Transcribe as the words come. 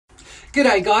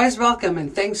G'day guys, welcome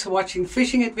and thanks for watching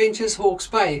Fishing Adventures Hawke's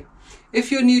Bay. If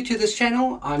you're new to this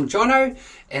channel, I'm Jono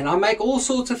and I make all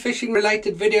sorts of fishing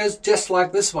related videos just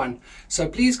like this one. So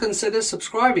please consider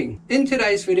subscribing. In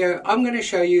today's video, I'm going to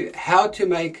show you how to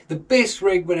make the best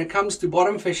rig when it comes to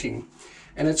bottom fishing.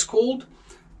 And it's called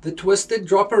the Twisted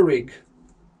Dropper Rig.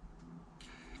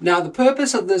 Now the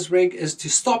purpose of this rig is to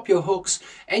stop your hooks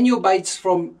and your baits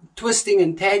from twisting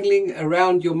and tangling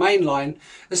around your main line,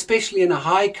 especially in a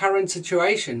high current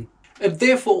situation. It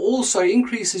therefore also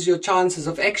increases your chances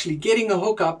of actually getting a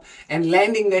hookup and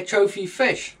landing that trophy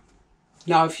fish.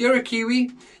 Now if you're a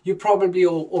Kiwi, you're probably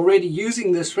already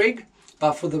using this rig,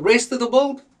 but for the rest of the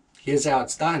build, here's how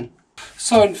it's done.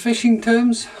 So in fishing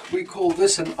terms, we call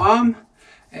this an arm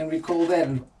and we call that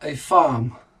a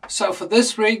farm. So for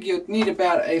this rig, you'd need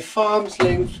about a farm's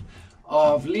length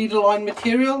of leader line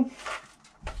material.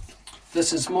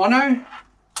 This is mono.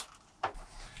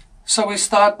 So we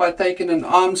start by taking an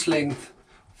arm's length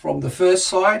from the first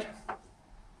side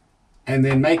and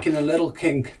then making a little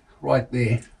kink right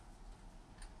there.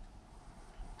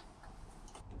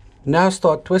 Now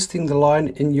start twisting the line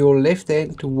in your left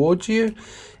hand towards you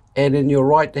and in your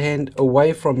right hand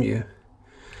away from you.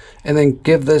 And then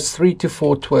give this 3 to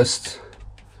 4 twists.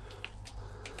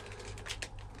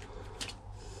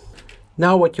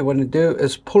 Now what you want to do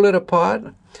is pull it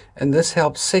apart, and this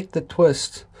helps set the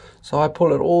twist. So I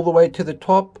pull it all the way to the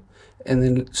top and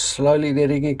then slowly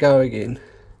letting it go again.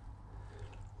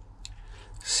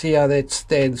 See how that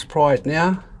stands pried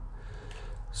now?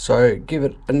 So give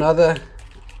it another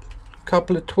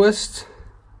couple of twists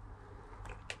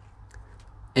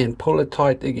and pull it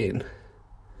tight again.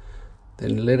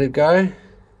 Then let it go.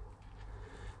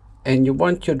 And you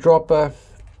want your dropper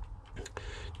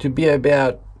to be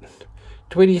about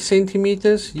 20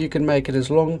 centimeters. You can make it as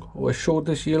long or as short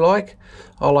as you like.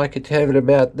 I like it to have it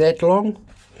about that long.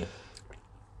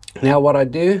 Now what I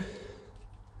do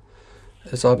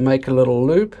is I make a little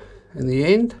loop in the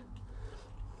end,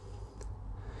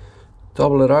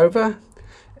 double it over,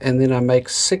 and then I make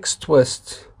 6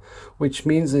 twists, which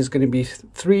means there's going to be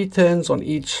 3 turns on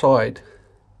each side.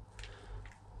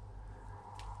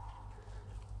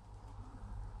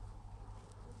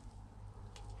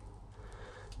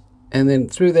 And then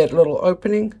through that little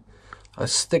opening, I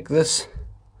stick this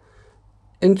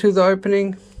into the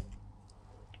opening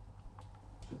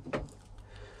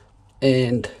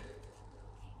and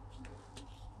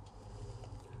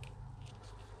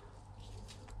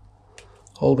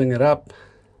holding it up,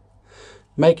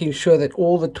 making sure that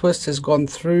all the twist has gone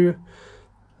through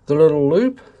the little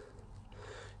loop.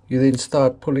 You then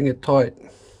start pulling it tight.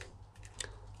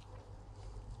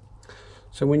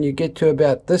 So when you get to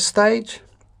about this stage,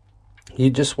 you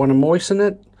just want to moisten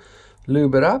it,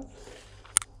 lube it up,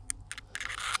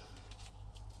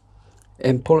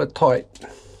 and pull it tight.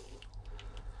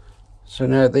 So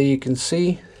now there you can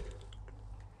see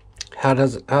how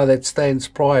that stands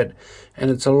pried, and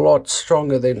it's a lot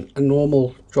stronger than a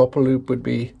normal dropper loop would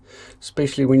be,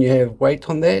 especially when you have weight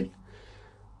on that.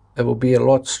 It will be a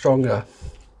lot stronger.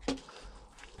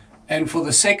 And for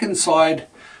the second side,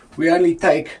 we only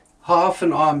take half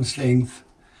an arm's length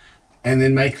and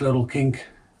then make a little kink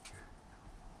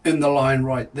in the line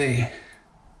right there.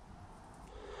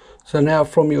 So now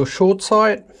from your short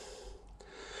side,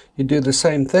 you do the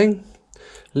same thing.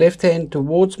 Left hand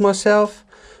towards myself,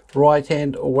 right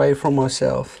hand away from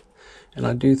myself. And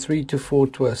I do 3 to 4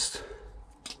 twists.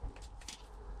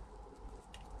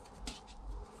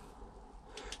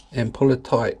 And pull it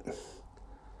tight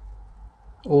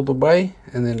all the way,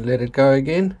 and then let it go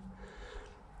again.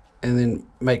 And then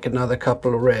make another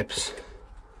couple of wraps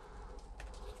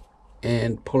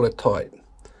and pull it tight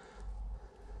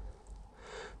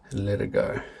and let it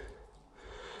go.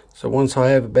 So once I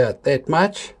have about that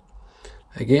much,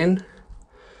 again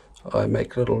I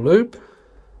make a little loop,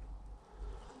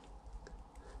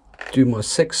 do my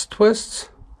 6 twists,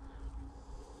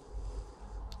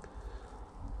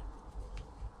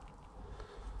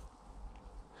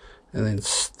 and then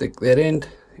stick that end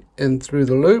in through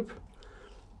the loop,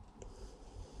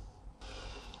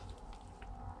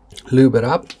 lube it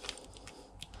up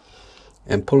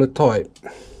and pull it tight.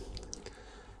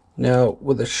 Now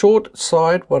with the short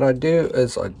side, what I do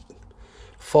is I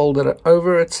fold it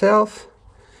over itself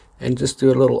and just do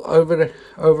a little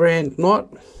overhand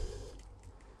knot.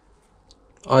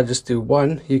 I just do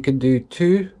 1, you can do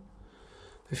 2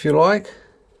 if you like,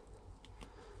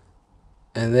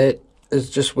 and that is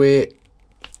just where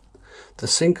the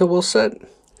sinker will sit.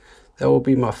 That will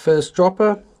be my first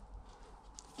dropper,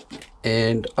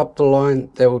 and up the line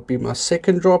that would be my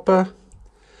second dropper,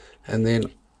 and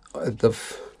then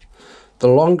the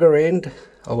longer end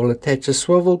I will attach a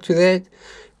swivel to that,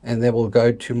 and that will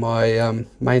go to my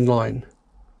main line.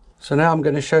 So now I'm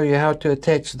going to show you how to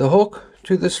attach the hook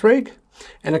to this rig.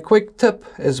 And a quick tip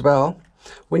as well,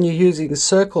 when you're using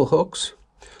circle hooks,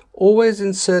 always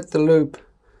insert the loop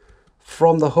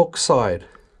from the hook side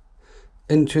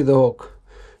into the hook,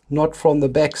 not from the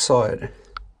back side.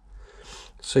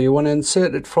 So you want to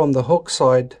insert it from the hook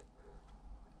side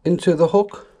into the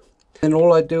hook, and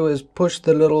all I do is push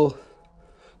the little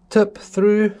tip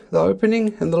through the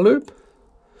opening in the loop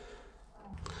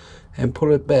and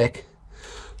pull it back.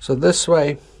 So this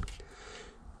way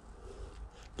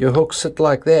your hook sit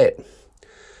like that.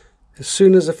 As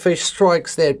soon as a fish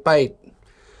strikes that bait,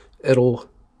 it'll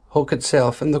hook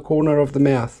itself in the corner of the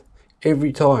mouth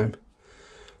every time.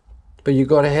 But you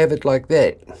got to have it like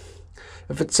that.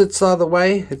 If it sits the other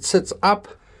way, it sits up,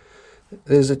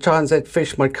 there's a chance that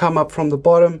fish might come up from the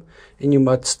bottom and you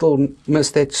might still miss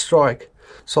that strike.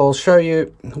 So I'll show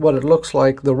you what it looks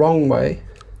like the wrong way.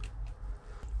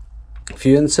 If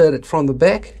you insert it from the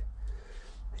back,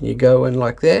 you go in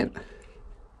like that,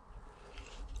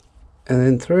 and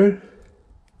then through.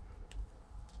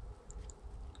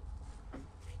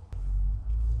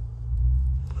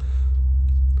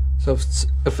 So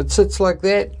if it sits like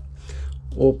that,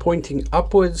 or pointing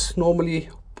upwards, normally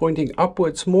pointing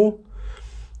upwards more,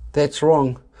 that's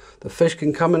wrong. The fish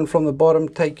can come in from the bottom,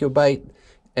 take your bait,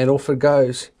 and off it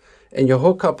goes. And your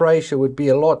hookup ratio would be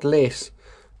a lot less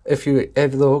if you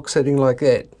have the hook sitting like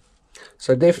that.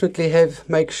 So definitely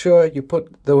make sure you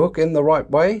put the hook in the right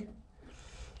way,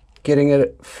 getting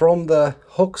it from the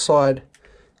hook side,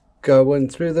 go in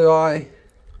through the eye,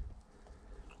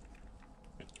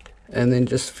 and then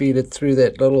just feed it through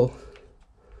that little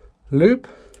loop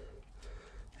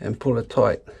and pull it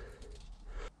tight.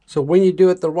 So when you do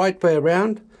it the right way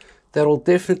around, that'll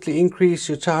definitely increase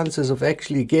your chances of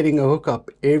actually getting a hookup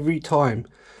every time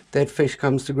that fish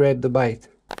comes to grab the bait.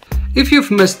 If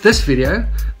you've missed this video,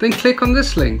 then click on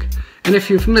this link. And if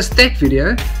you've missed that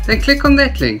video, then click on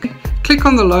that link. Click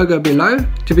on the logo below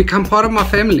to become part of my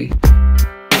family.